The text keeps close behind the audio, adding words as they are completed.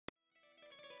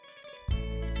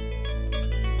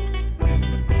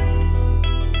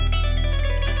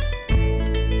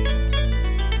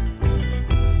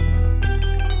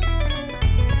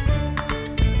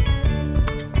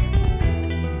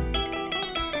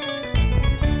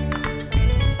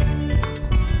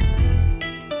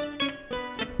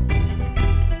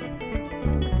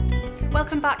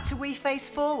Welcome back to We Face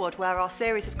Forward, where our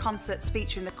series of concerts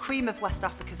featuring the cream of West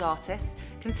Africa's artists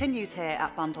continues here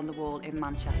at Band on the Wall in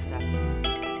Manchester.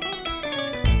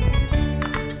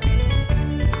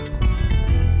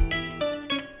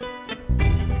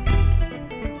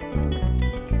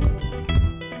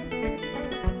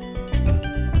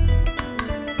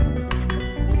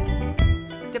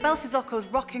 Diabel Cissokho's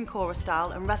rocking kora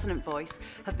style and resonant voice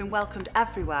have been welcomed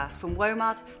everywhere, from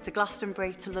WOMAD to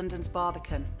Glastonbury to London's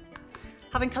Barbican.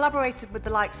 Having collaborated with the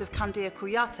likes of Kandia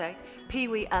Kouyate,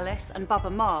 Ellis and Baaba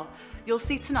Maal, you'll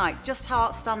see tonight just how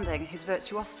outstanding his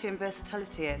virtuosity and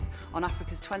versatility is on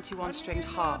Africa's 21-stringed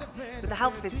harp, with the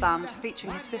help of his band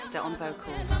featuring his sister on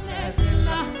vocals.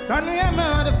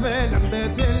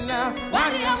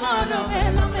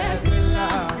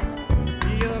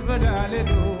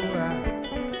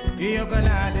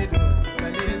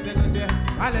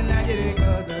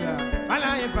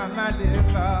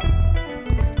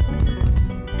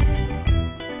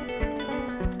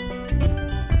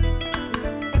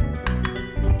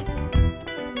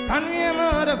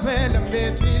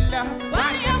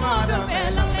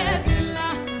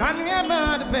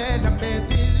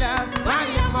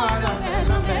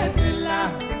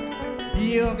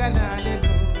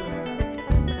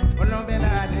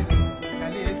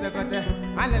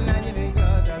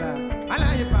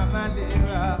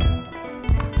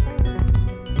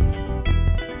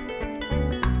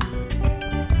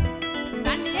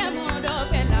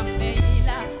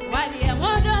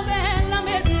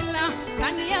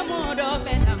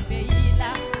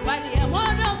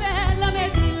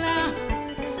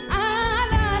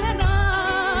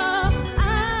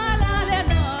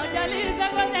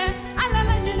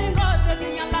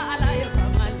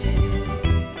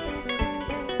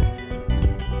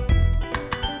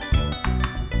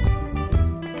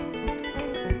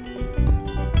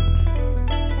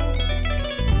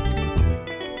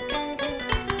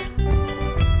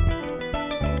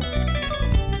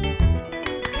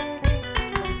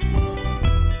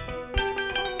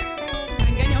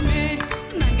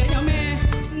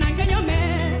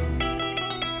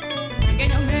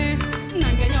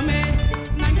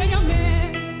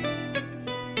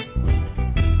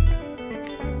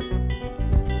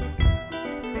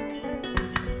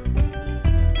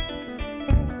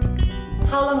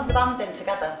 How long have the band been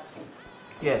together?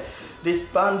 Yeah, this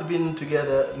band been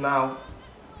together now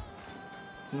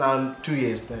 2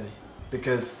 years nearly,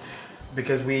 because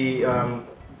we know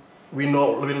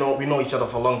each other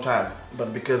for a long time,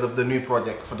 but because of the new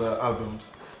project for the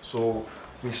albums, so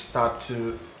we start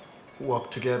to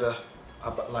work together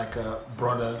like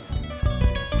brothers.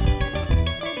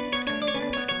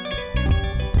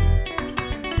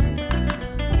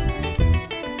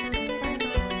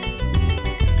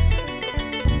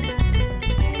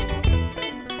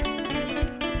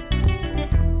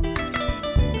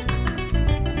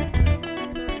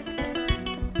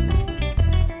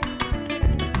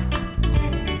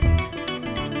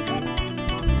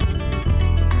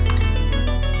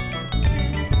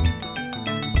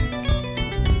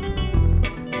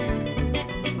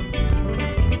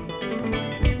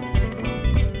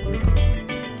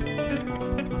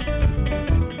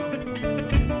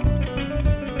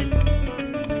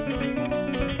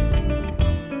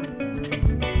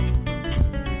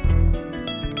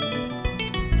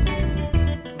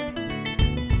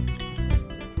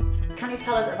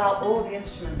 Tell us about all the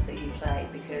instruments that you play,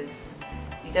 because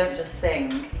you don't just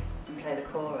sing and play the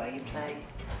kora, you play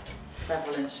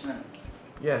several instruments.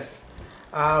 Yes,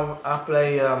 I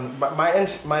play,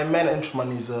 my main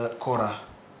instrument is kora,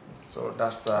 so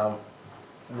that's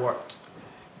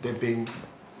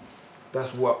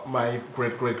that's what my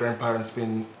great-great-grandparents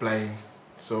been playing.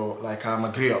 So like I'm a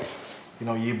griot, you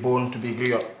know, you're born to be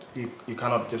griot, you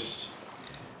cannot just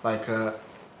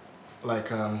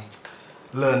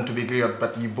learn to be griot,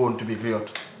 but you're born to be griot,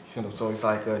 you know. So it's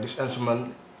like this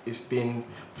instrument is been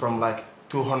from like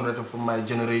 200 from my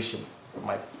generation,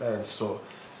 my parents. So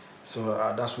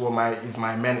that's what is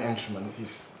my main instrument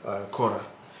is kora.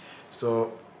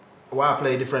 So why I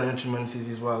play different instruments is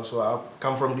as well. So I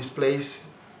come from this place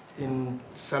in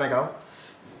Senegal.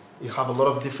 You have a lot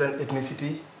of different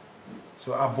ethnicity.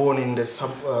 So I'm born in this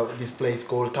place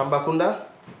called Tambacounda.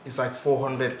 It's like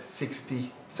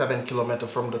 467 kilometers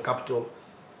from the capital,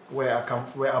 where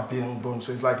I've been born.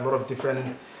 So it's like a lot of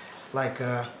different, like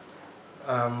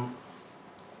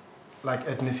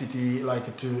ethnicity,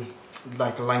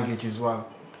 like language as well.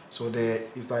 So there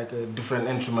is like a different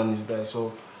instruments there.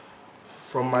 So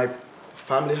from my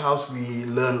family house, we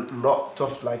learn a lot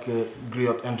of like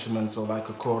griot instruments, so like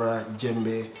a kora,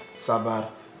 djembe, sabar,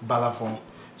 balafon.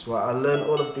 So I learned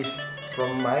all of this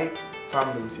from my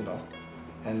families, you know.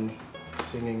 and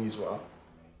singing as well.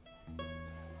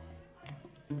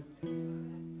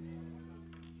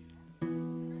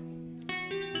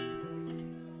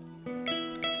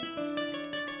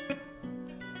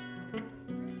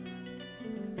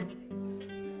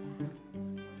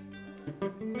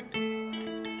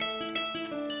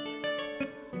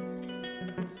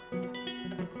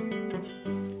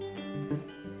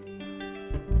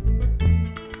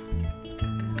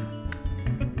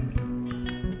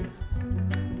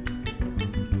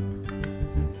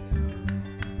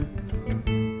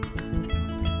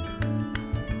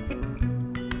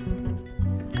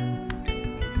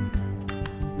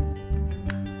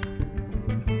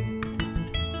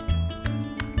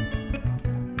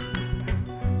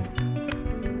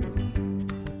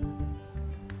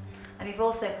 You've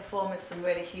also performed with some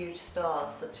really huge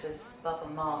stars such as Baaba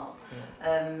Maal.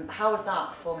 How was that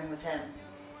performing with him?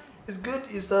 It's good.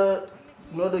 It's the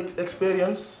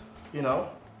experience, you know,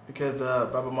 because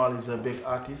Baaba Maal is a big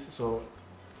artist. So,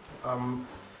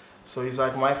 so it's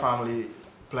like my family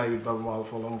played with Baaba Maal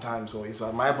for a long time. So it's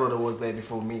like my brother was there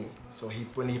before me. So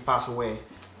when he passed away,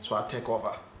 so I take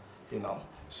over, you know.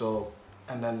 So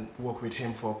and then work with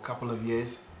him for a couple of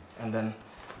years, and then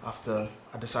after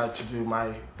I decided to do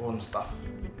my own stuff.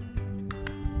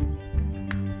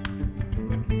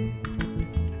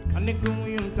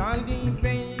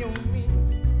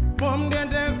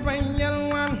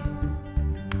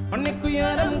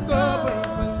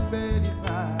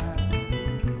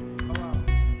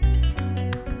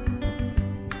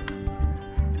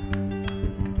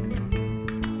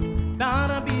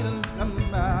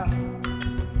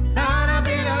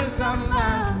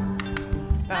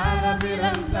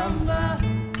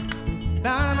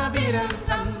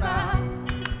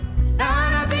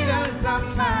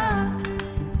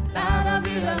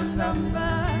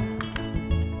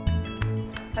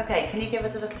 Okay, can you give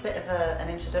us a little bit of an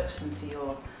introduction to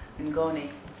your ngoni,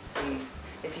 please?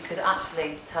 If you could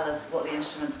actually tell us what the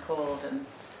instrument's called and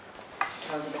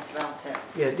tell us a bit about it.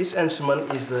 Yeah, this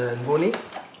instrument is the ngoni.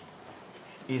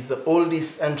 It's the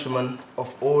oldest instrument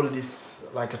of all this,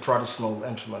 like a traditional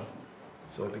instrument.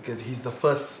 So because he's the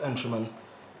first instrument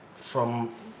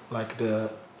from like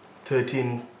the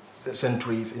 13th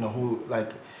centuries, you know, who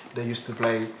like they used to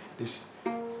play this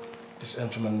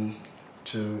instrument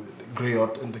to the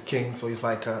griot and the king. So it's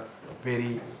like a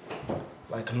very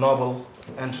like noble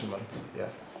instrument. Yeah.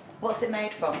 What's it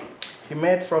made from? He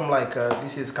made from like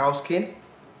this is cow skin.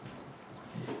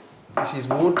 This is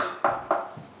wood,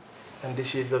 and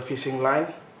this is the fishing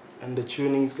line, and the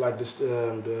tunings like this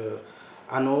the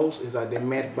animals is that they're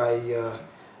made by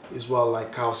as well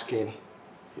like cow skin,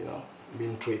 you know,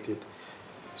 being treated.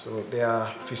 So they are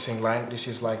fishing line. This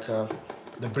is like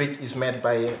the brick is made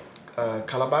by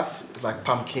calabash, like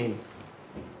pumpkin.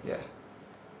 Yeah.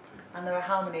 And there are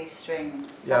how many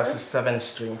strings? Yes, it's 7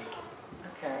 strings.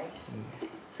 Okay.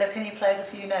 So can you play us a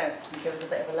few notes and give us a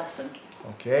bit of a lesson?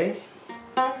 Okay.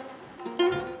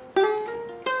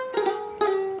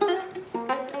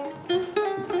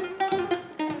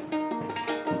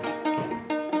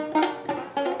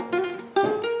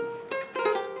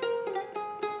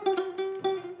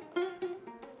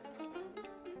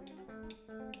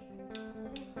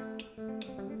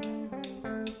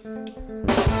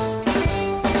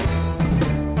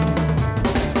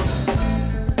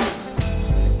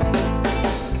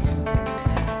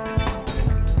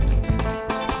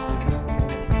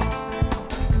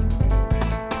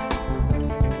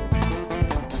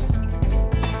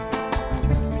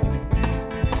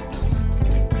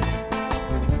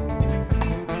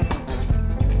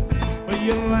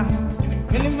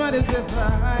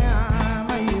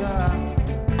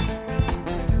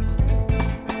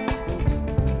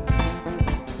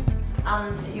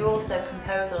 And you also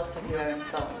compose a lot of your own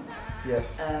songs. Yes.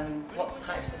 What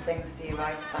types of things do you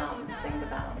write about and sing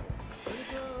about?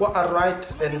 What I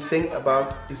write and sing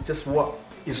about is just what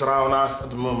is around us at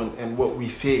the moment and what we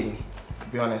sing, to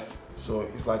be honest. So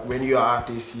it's like when you're an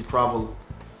artist, you travel,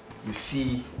 you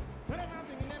see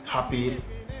happy,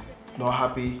 not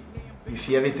happy, you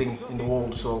see everything in the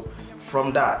world. So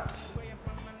from that,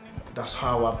 that's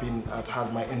how I've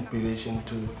had my inspiration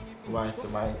to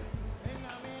write my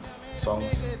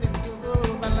songs.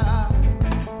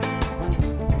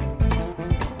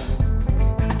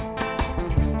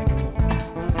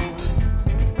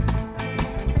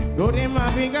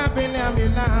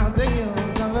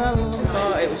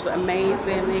 Oh, it was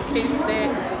amazing. The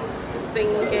acoustics, the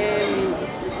singing,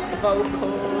 the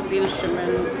vocals, the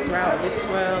instruments were out of this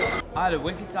world. I had a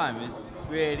wicked time. It was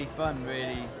really fun,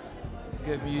 really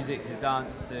good music to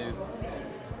dance to,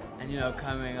 and you know,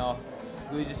 coming off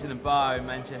we were just in a bar in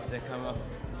Manchester, come off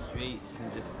the streets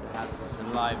and just have such a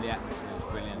lively atmosphere. It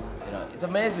was brilliant. You know, it's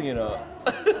amazing, you know.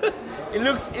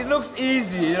 it looks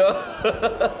easy, you know.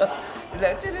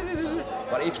 It's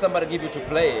like, but if somebody give you to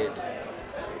play it,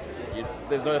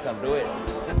 there's no way you can do it.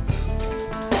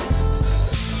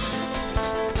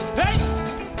 Hey!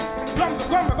 Gomba,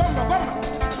 gomba, gomba, gomba.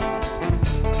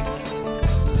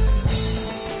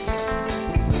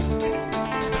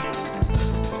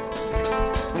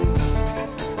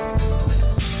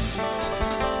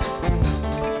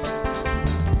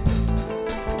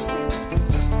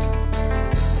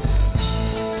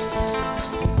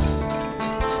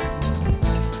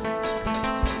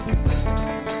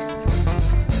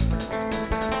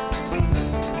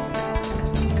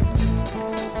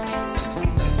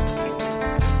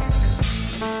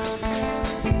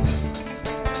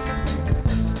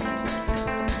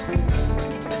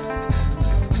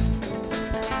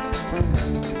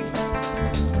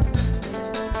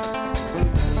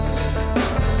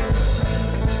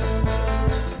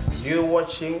 You're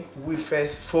watching We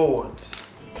Fast Forward.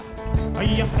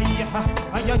 Ayya, ayya,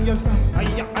 ayya, ayya,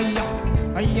 ayya, ayya,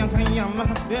 ayya, ayya, ayya,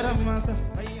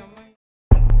 ayya,